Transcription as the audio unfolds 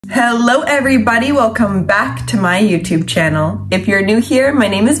Hello everybody, welcome back to my YouTube channel. If you're new here, my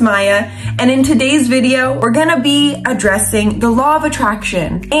name is Maya, and in today's video, we're gonna be addressing the law of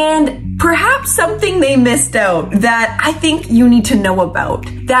attraction and perhaps something they missed out that I think you need to know about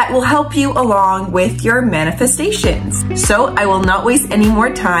that will help you along with your manifestations. So I will not waste any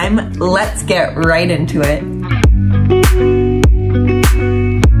more time. Let's get right into it.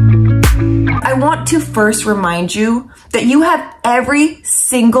 I want to first remind you that you have every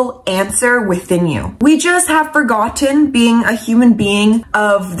single answer within you. We just have forgotten being a human being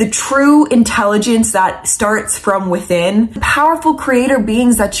of the true intelligence that starts from within, the powerful creator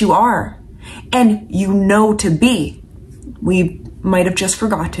beings that you are and you know to be. We might have just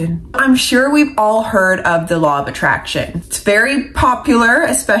forgotten. I'm sure we've all heard of the law of attraction. It's very popular,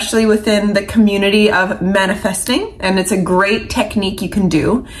 especially within the community of manifesting, and it's a great technique you can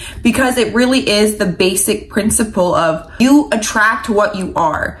do because it really is the basic principle of you attract what you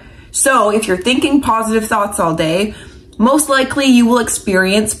are. So if you're thinking positive thoughts all day, most likely you will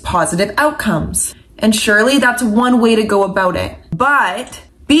experience positive outcomes. And surely that's one way to go about it. But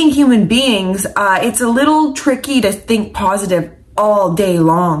being human beings, it's a little tricky to think positive all day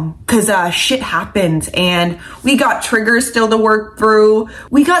long because shit happens and we got triggers still to work through.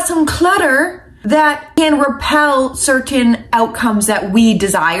 We got some clutter that can repel certain outcomes that we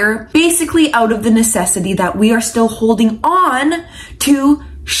desire, basically out of the necessity that we are still holding on to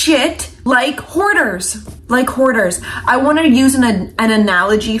shit like hoarders. I want to use an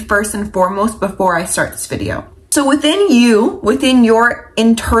analogy first and foremost before I start this video. So within you, within your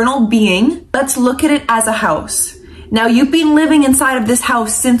internal being, let's look at it as a house. Now, you've been living inside of this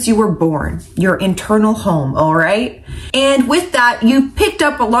house since you were born, your internal home, all right? And with that, you picked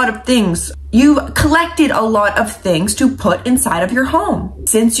up a lot of things. You've collected a lot of things to put inside of your home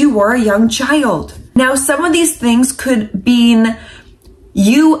since you were a young child. Now, some of these things could be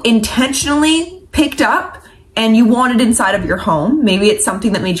you intentionally picked up and you wanted inside of your home. Maybe it's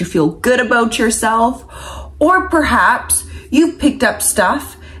something that made you feel good about yourself, or perhaps you picked up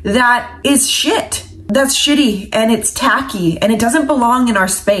stuff that is shit. That's shitty and it's tacky and it doesn't belong in our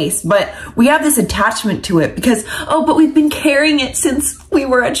space, but we have this attachment to it because, oh, but we've been carrying it since we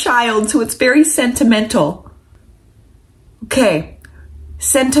were a child, so it's very sentimental. Okay,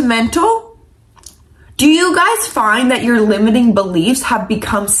 sentimental? Do you guys find that your limiting beliefs have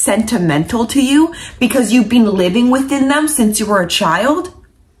become sentimental to you because you've been living within them since you were a child?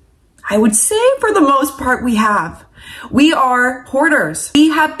 I would say for the most part we have. We are hoarders. We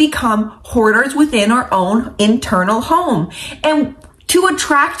have become hoarders within our own internal home. And to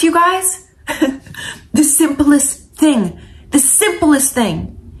attract you guys, the simplest thing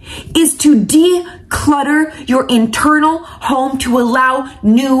is to declutter your internal home to allow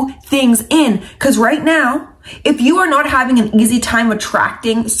new things in. Because right now, if you are not having an easy time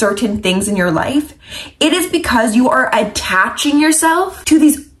attracting certain things in your life, it is because you are attaching yourself to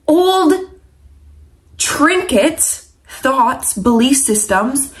these old trinkets, thoughts, belief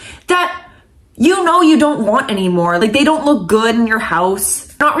systems that you know you don't want anymore. Like, they don't look good in your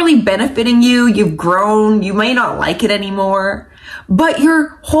house, not really benefiting you. You've grown, you may not like it anymore, but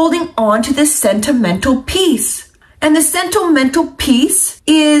you're holding on to this sentimental piece. And the sentimental piece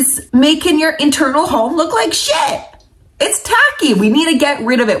is making your internal home look like shit. It's tacky. We need to get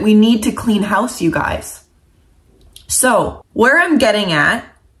rid of it. We need to clean house, you guys. So where I'm getting at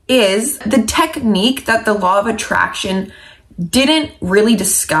is the technique that the law of attraction didn't really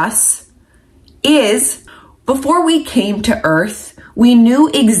discuss is before we came to Earth, we knew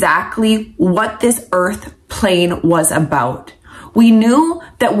exactly what this Earth plane was about. We knew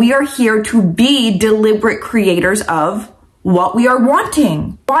that we are here to be deliberate creators of what we are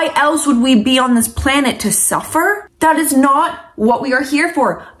wanting. Why else would we be on this planet to suffer? That is not what we are here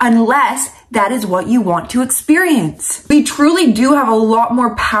for, unless that is what you want to experience. We truly do have a lot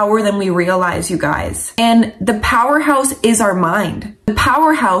more power than we realize, you guys. And the powerhouse is our mind. The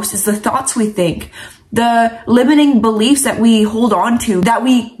powerhouse is the thoughts we think, the limiting beliefs that we hold on to, that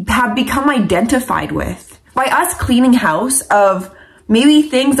we have become identified with. By us cleaning house of maybe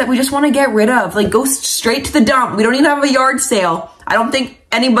things that we just want to get rid of, like go straight to the dump. We don't even have a yard sale. I don't think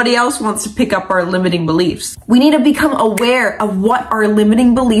anybody else wants to pick up our limiting beliefs. We need to become aware of what our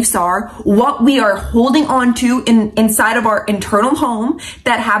limiting beliefs are, what we are holding on to inside of our internal home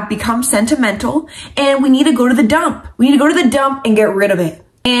that have become sentimental, and we need to go to the dump. We need to go to the dump and get rid of it.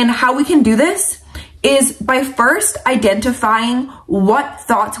 And how we can do this is by first identifying what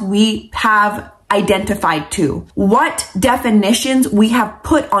thoughts we have identified to, what definitions we have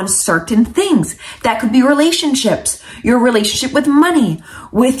put on certain things. That could be relationships, your relationship with money,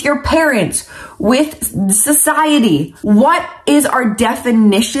 with your parents, with society. What is our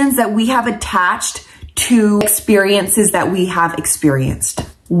definitions that we have attached to experiences that we have experienced?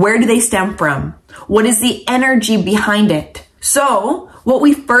 Where do they stem from? What is the energy behind it? So what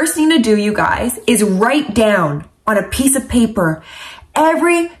we first need to do, you guys, is write down on a piece of paper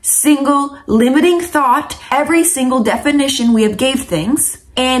every single limiting thought, every single definition we have gave things,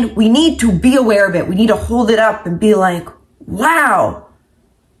 and we need to be aware of it. We need to hold it up and be like, wow,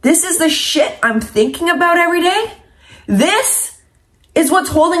 this is the shit I'm thinking about every day. This is what's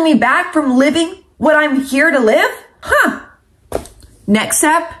holding me back from living what I'm here to live? Huh. Next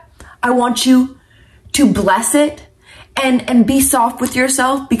step, I want you to bless it and be soft with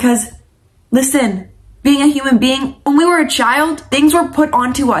yourself, because listen, being a human being, when we were a child, things were put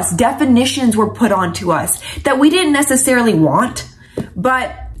onto us, definitions were put onto us that we didn't necessarily want,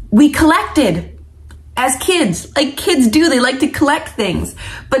 but we collected as kids, like kids do. They like to collect things,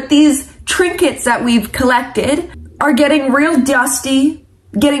 but these trinkets that we've collected are getting real dusty,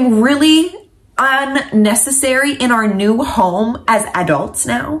 getting really unnecessary in our new home as adults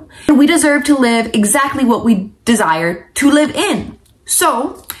now. And we deserve to live exactly what we desire to live in.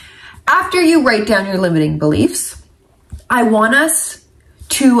 So after you write down your limiting beliefs, I want us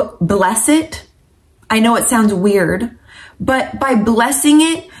to bless it. I know it sounds weird, but by blessing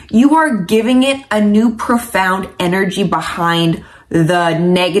it, you are giving it a new profound energy behind the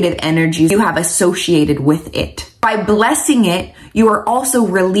negative energies you have associated with it. By blessing it, you are also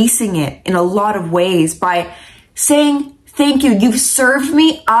releasing it in a lot of ways by saying, thank you. You've served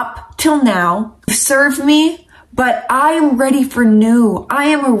me up till now. You've served me, but I am ready for new. I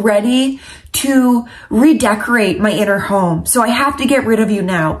am ready to redecorate my inner home. So I have to get rid of you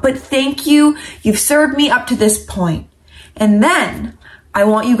now. But thank you. You've served me up to this point. And then I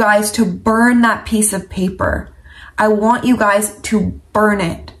want you guys to burn that piece of paper. I want you guys to burn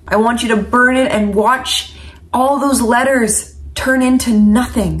it. I want you to burn it and watch all those letters turn into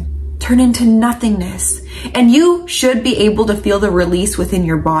nothing, turn into nothingness. And you should be able to feel the release within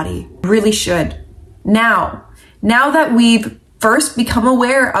your body. You really should. Now that we've first become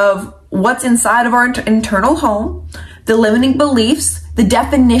aware of what's inside of our internal home, the limiting beliefs, the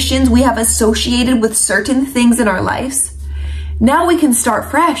definitions we have associated with certain things in our lives, now we can start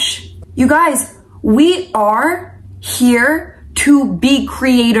fresh. You guys, we are here to be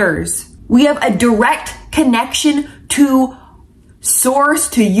creators. We have a direct connection to source,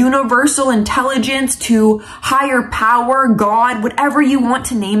 to universal intelligence, to higher power, God, whatever you want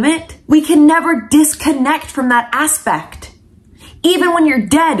to name it. We can never disconnect from that aspect. Even when you're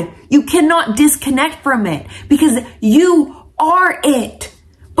dead, you cannot disconnect from it because you are it.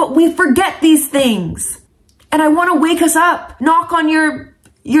 But we forget these things. And I want to wake us up, knock on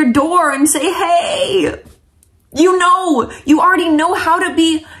your door and say, hey, you already know how to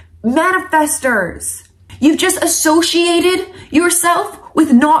be manifestors. You've just associated yourself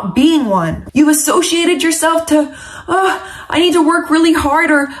with not being one. You've associated yourself to, I need to work really hard,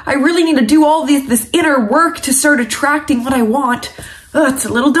 or I really need to do all this inner work to start attracting what I want. It's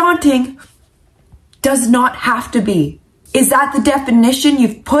a little daunting. Does not have to be. Is that the definition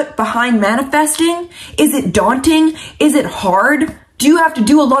you've put behind manifesting? Is it daunting? Is it hard? Do you have to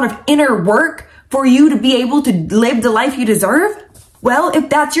do a lot of inner work for you to be able to live the life you deserve? Well, if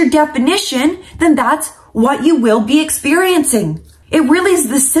that's your definition, then that's what you will be experiencing. It really is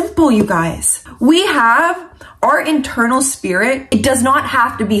this simple, you guys. We have our internal spirit. It does not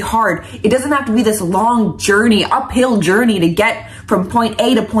have to be hard. It doesn't have to be this long journey, uphill journey to get from point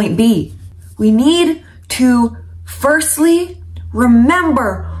A to point B. We need to firstly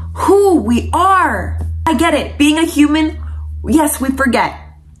remember who we are. I get it. Being a human, yes, we forget.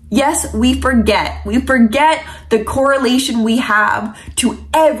 Yes, we forget. We forget the correlation we have to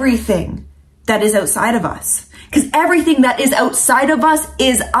everything that is outside of us. Because everything that is outside of us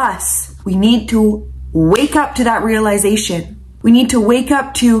is us. We need to wake up to that realization. We need to wake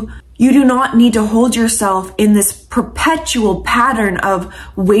up to, you do not need to hold yourself in this perpetual pattern of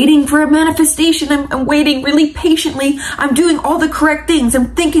waiting for a manifestation. I'm waiting really patiently. I'm doing all the correct things.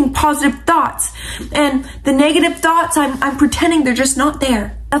 I'm thinking positive thoughts. And the negative thoughts, I'm pretending they're just not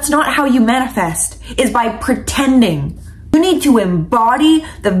there. That's not how you manifest, is by pretending. You need to embody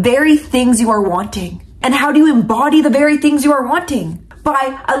the very things you are wanting. And how do you embody the very things you are wanting?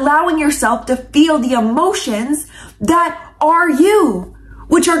 By allowing yourself to feel the emotions that are you,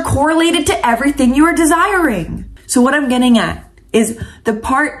 which are correlated to everything you are desiring. So what I'm getting at is the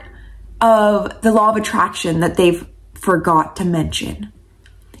part of the law of attraction that they've forgot to mention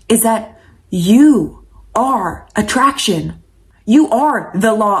is that You are attraction. You are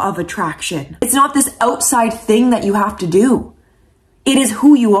the law of attraction. It's not this outside thing that you have to do. It is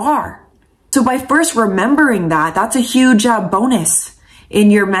who you are. So by first remembering that, that's a huge bonus in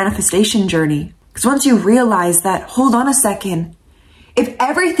your manifestation journey. Because once you realize that, hold on a second, if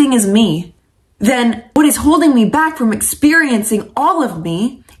everything is me, then what is holding me back from experiencing all of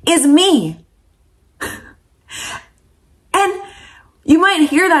me is me. And you might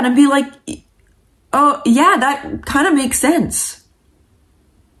hear that and be like, oh yeah, that kind of makes sense.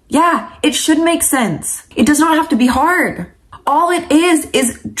 Yeah, it should make sense. It does not have to be hard. All it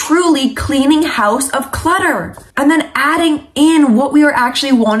is truly cleaning house of clutter and then adding in what we are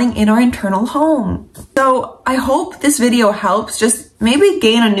actually wanting in our internal home. So I hope this video helps just maybe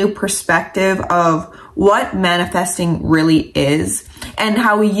gain a new perspective of what manifesting really is and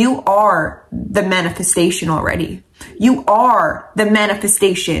how you are the manifestation already. You are the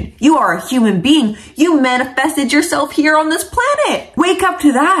manifestation. You are a human being. You manifested yourself here on this planet. Wake up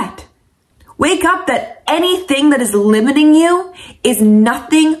to that. Wake up that anything that is limiting you is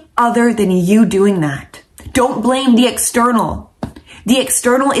nothing other than you doing that. Don't blame the external. The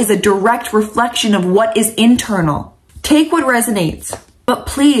external is a direct reflection of what is internal. Take what resonates, but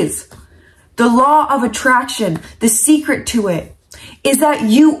please, the law of attraction, the secret to it is that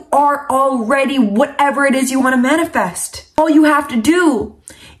you are already whatever it is you want to manifest. All you have to do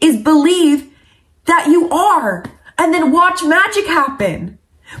is believe that you are and then watch magic happen.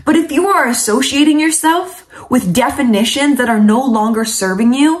 But if you are associating yourself with definitions that are no longer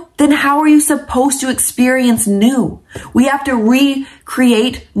serving you, then how are you supposed to experience new? We have to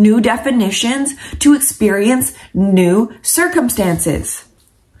recreate new definitions to experience new circumstances.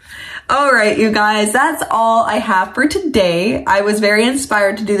 All right, you guys, that's all I have for today. I was very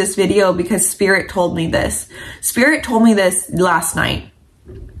inspired to do this video because Spirit told me this. Spirit told me this last night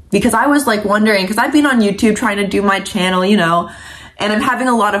because I was like wondering, because I've been on YouTube trying to do my channel, you know, and I'm having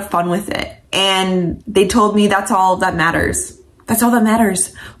a lot of fun with it. And they told me that's all that matters. That's all that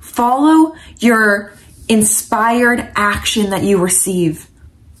matters. Follow your inspired action that you receive.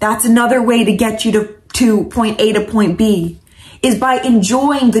 That's another way to get you to point A to point B, is by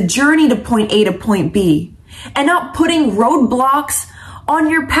enjoying the journey to point A to point B and not putting roadblocks on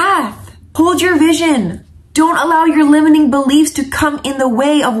your path. Hold your vision. Don't allow your limiting beliefs to come in the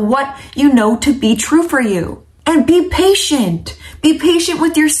way of what you know to be true for you. And be patient. Be patient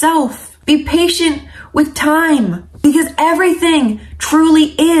with yourself. Be patient with time, because everything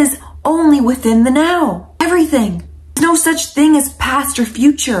truly is only within the now. Everything. There's no such thing as past or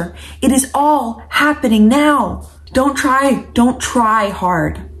future. It is all happening now. Don't try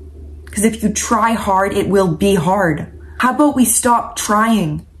hard. Because if you try hard, it will be hard. How about we stop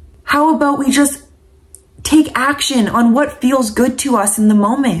trying? How about we just take action on what feels good to us in the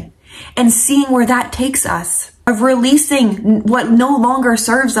moment and seeing where that takes us? Of releasing what no longer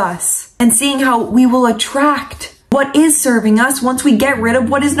serves us and seeing how we will attract what is serving us once we get rid of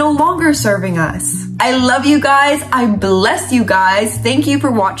what is no longer serving us. I love you guys. I bless you guys. Thank you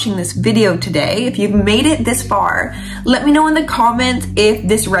for watching this video today. If you've made it this far, let me know in the comments if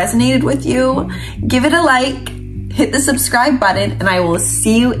this resonated with you. Give it a like, hit the subscribe button, and I will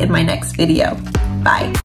see you in my next video. Bye.